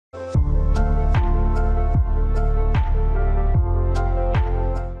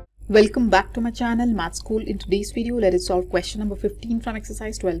Welcome back to my channel Math School. In today's video, let us solve question number 15 from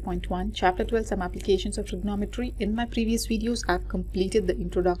exercise 12.1, chapter 12, some applications of trigonometry. In my previous videos, I've completed the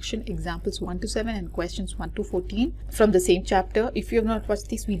introduction, examples 1 to 7 and questions 1 to 14 from the same chapter. If you have not watched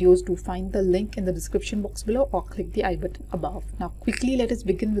these videos, do find the link in the description box below or click the I button above. Now quickly let us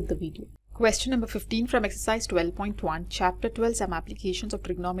begin with the video. Question number 15 from exercise 12.1, chapter 12, some applications of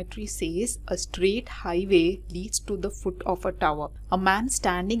trigonometry says a straight highway leads to the foot of a tower. A man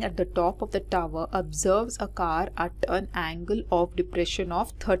standing at the top of the tower observes a car at an angle of depression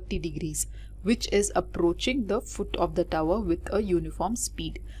of 30 degrees, which is approaching the foot of the tower with a uniform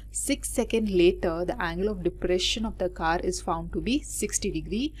speed. 6 seconds later, the angle of depression of the car is found to be 60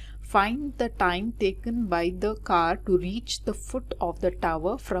 degrees. Find the time taken by the car to reach the foot of the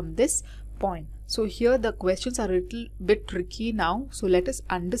tower from this point. So here the questions are a little bit tricky now. So let us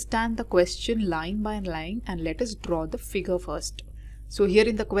understand the question line by line and let us draw the figure first. So here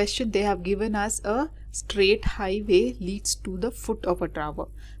in the question they have given us a straight highway leads to the foot of a tower.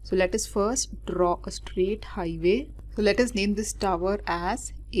 So let us first draw a straight highway. So let us name this tower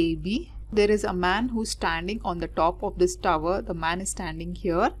as AB. There is a man who's standing on the top of this tower. The man is standing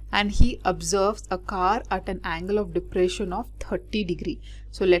here and he observes a car at an angle of depression of 30 degrees.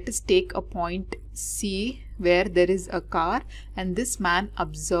 So let us take a point C where there is a car and this man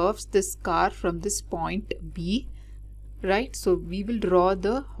observes this car from this point B, right? So we will draw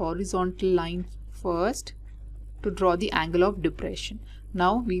the horizontal line first to draw the angle of depression.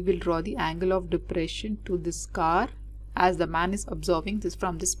 Now we will draw the angle of depression to this car as the man is observing this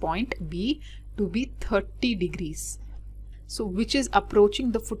from this point B to be 30 degrees. So which is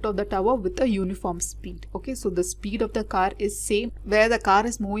approaching the foot of the tower with a uniform speed. Okay, so the speed of the car is same where the car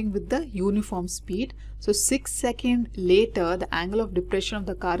is moving with the uniform speed. So 6 seconds later, the angle of depression of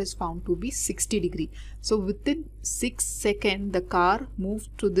the car is found to be 60 degrees. So within 6 seconds, the car moved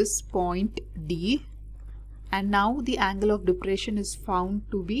to this point D and now the angle of depression is found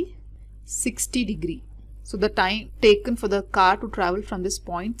to be 60 degrees. So the time taken for the car to travel from this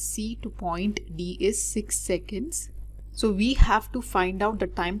point C to point D is 6 seconds. So we have to find out the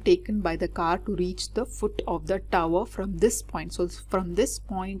time taken by the car to reach the foot of the tower from this point. So from this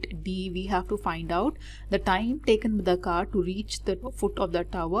point D, we have to find out the time taken by the car to reach the foot of the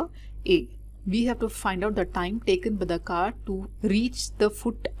tower A. We have to find out the time taken by the car to reach the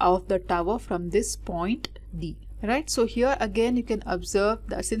foot of the tower from this point D. Right, so here again you can observe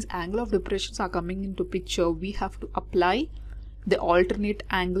that since angle of depressions are coming into picture, we have to apply the alternate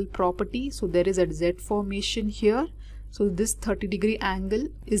angle property. So there is a Z formation here. So this 30 degree angle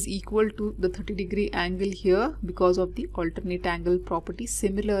is equal to the 30 degree angle here because of the alternate angle property.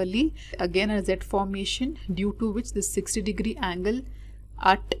 Similarly, again a Z formation due to which the 60 degree angle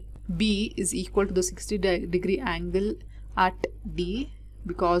at B is equal to the 60 degree angle at D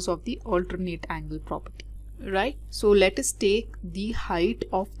because of the alternate angle property. Right, so let us take the height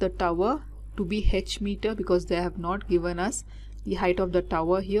of the tower to be h meter because they have not given us the height of the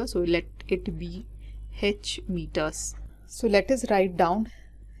tower here. So let it be h meters. So let us write down,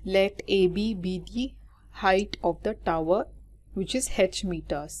 let AB be the height of the tower, which is h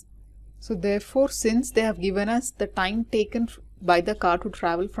meters. So therefore, since they have given us the time taken by the car to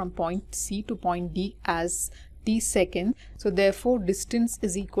travel from point C to point D as t second, so therefore distance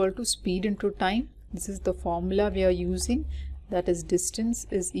is equal to speed into time. This is the formula we are using, that is distance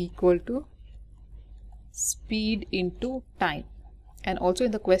is equal to speed into time. And also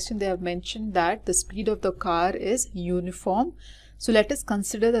in the question they have mentioned that the speed of the car is uniform. So let us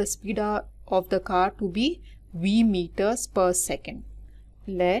consider the speed of the car to be v meters per second.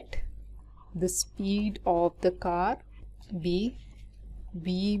 Let the speed of the car be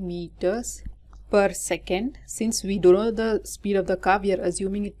v meters per second. Since we don't know the speed of the car, we are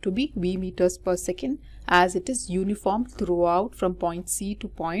assuming it to be v meters per second as it is uniform throughout from point C to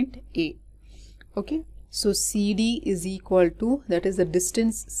point A. Okay, so CD is equal to, that is the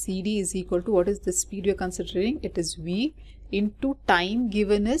distance CD is equal to, what is the speed we are considering? It is v into time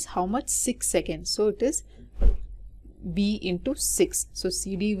given is how much? 6 seconds. So it is v into 6. So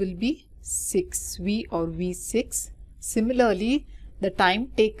CD will be 6v or v6. Similarly, the time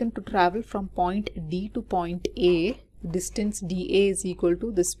taken to travel from point D to point A, distance dA is equal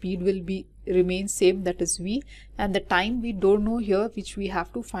to, the speed will be remain same, that is v, and the time we don't know here which we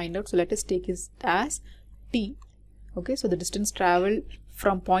have to find out. So let us take it as t. Okay, so the distance traveled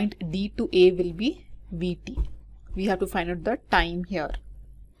from point D to A will be vt. We have to find out the time here.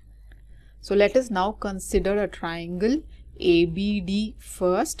 So let us now consider a triangle ABD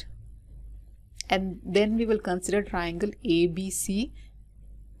first, and then we will consider triangle ABC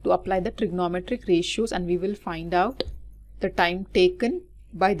to apply the trigonometric ratios, and we will find out the time taken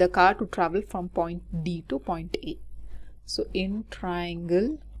by the car to travel from point D to point A. So in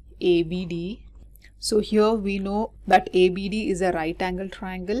triangle ABD, so here we know that ABD is a right angle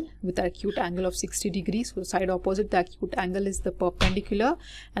triangle with an acute angle of 60 degrees. So side opposite the acute angle is the perpendicular,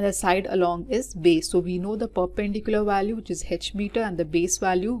 and the side along is base. So we know the perpendicular value, which is h meter, and the base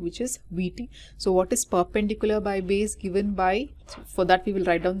value, which is Vt. So what is perpendicular by base given by, so for that we will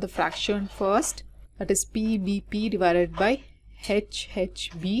write down the fraction first, that is PBP divided by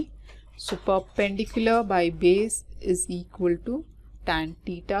HHB. So perpendicular by base is equal to tan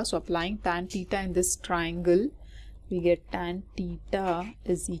theta. So applying tan theta in this triangle, we get tan theta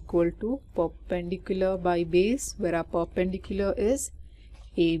is equal to perpendicular by base, where our perpendicular is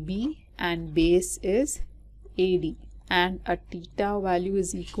AB and base is AD, and a theta value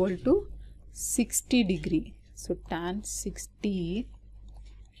is equal to 60 degree. So tan 60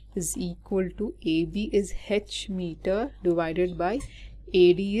 is equal to AB is h meter divided by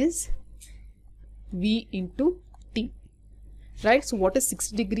AD is V into T. Right, so what is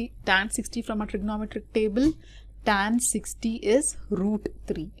 60 degree? Tan 60 from a trigonometric table, tan 60 is root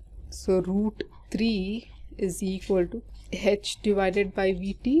 3. So root 3 is equal to h divided by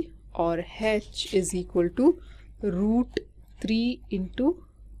Vt, or h is equal to root 3 into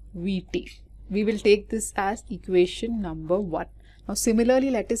Vt. We will take this as equation number 1. Now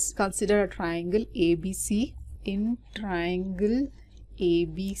similarly, let us consider a triangle ABC. In triangle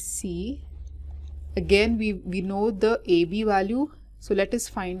ABC, again we know the AB value, so let us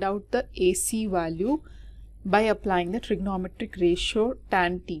find out the AC value by applying the trigonometric ratio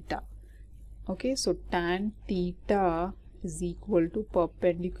tan theta. Okay, so tan theta is equal to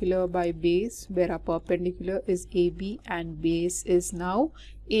perpendicular by base, where our perpendicular is AB and base is now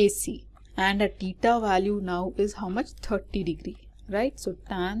AC, and a theta value now is how much? 30 degree. Right, so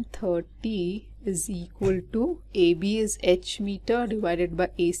tan 30 is equal to AB is h meter divided by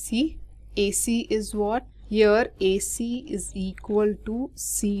AC. AC is what? Here AC is equal to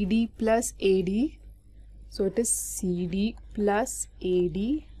CD plus AD. So it is CD plus AD,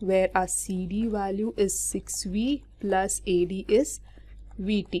 where our CD value is 6V plus AD is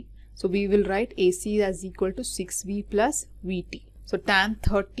Vt. So we will write AC as equal to 6V plus Vt. So tan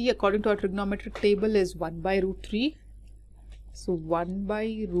 30 according to our trigonometric table is 1 by root 3. So 1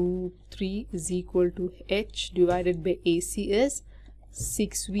 by root 3 is equal to h divided by AC is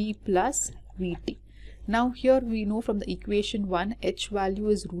 6V plus Vt. Now here we know from the equation 1, h value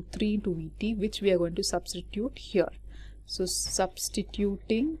is root 3 into Vt, which we are going to substitute here. So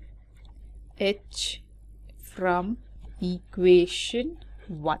substituting h from equation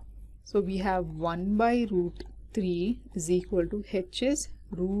 1. So we have 1 by root 3 is equal to h is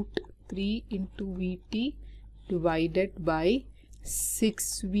root 3 into Vt divided by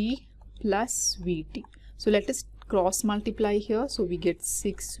 6V plus Vt. So let us cross multiply here. So we get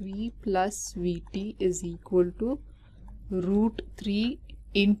 6V plus Vt is equal to root 3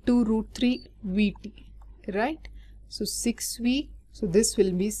 into root 3 Vt. Right? So 6V, so this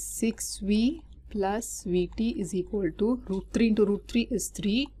will be 6V plus Vt is equal to root 3 into root 3 is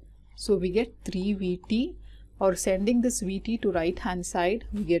 3. So we get 3 Vt, or sending this Vt to right hand side,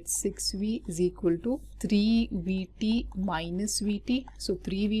 we get 6V is equal to 3 Vt minus Vt. So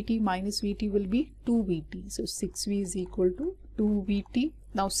 3 Vt minus Vt will be 2 Vt. So 6V is equal to 2 Vt.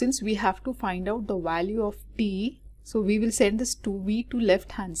 Now since we have to find out the value of T, so we will send this 2V to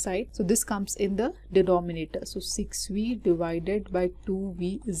left hand side. So this comes in the denominator. So 6V divided by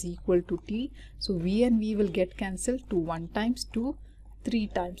 2V is equal to T. So V and V will get cancelled. 2 1 times, 2 3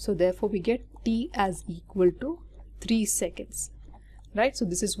 times. So therefore we get T as equal to 3 seconds. Right, so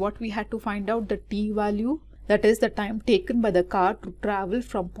this is what we had to find out, the T value, that is the time taken by the car to travel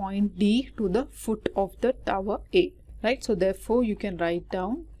from point D to the foot of the tower A. Right, so therefore you can write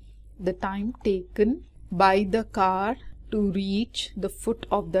down the time taken by the car to reach the foot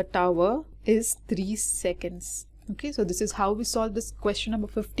of the tower is 3 seconds. Okay, so this is how we solve this question number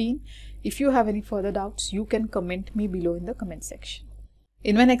 15. If you have any further doubts, you can comment me below in the comment section.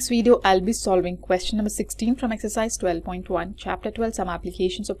 In my next video, I'll be solving question number 16 from exercise 12.1, chapter 12, some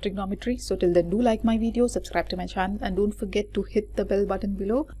applications of trigonometry. So till then, do like my video, subscribe to my channel, and don't forget to hit the bell button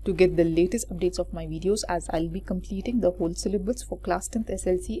below to get the latest updates of my videos, as I'll be completing the whole syllabus for class 10th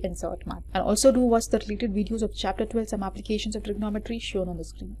SLC NCERT math. And also do watch the related videos of chapter 12, some applications of trigonometry shown on the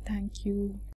screen. Thank you.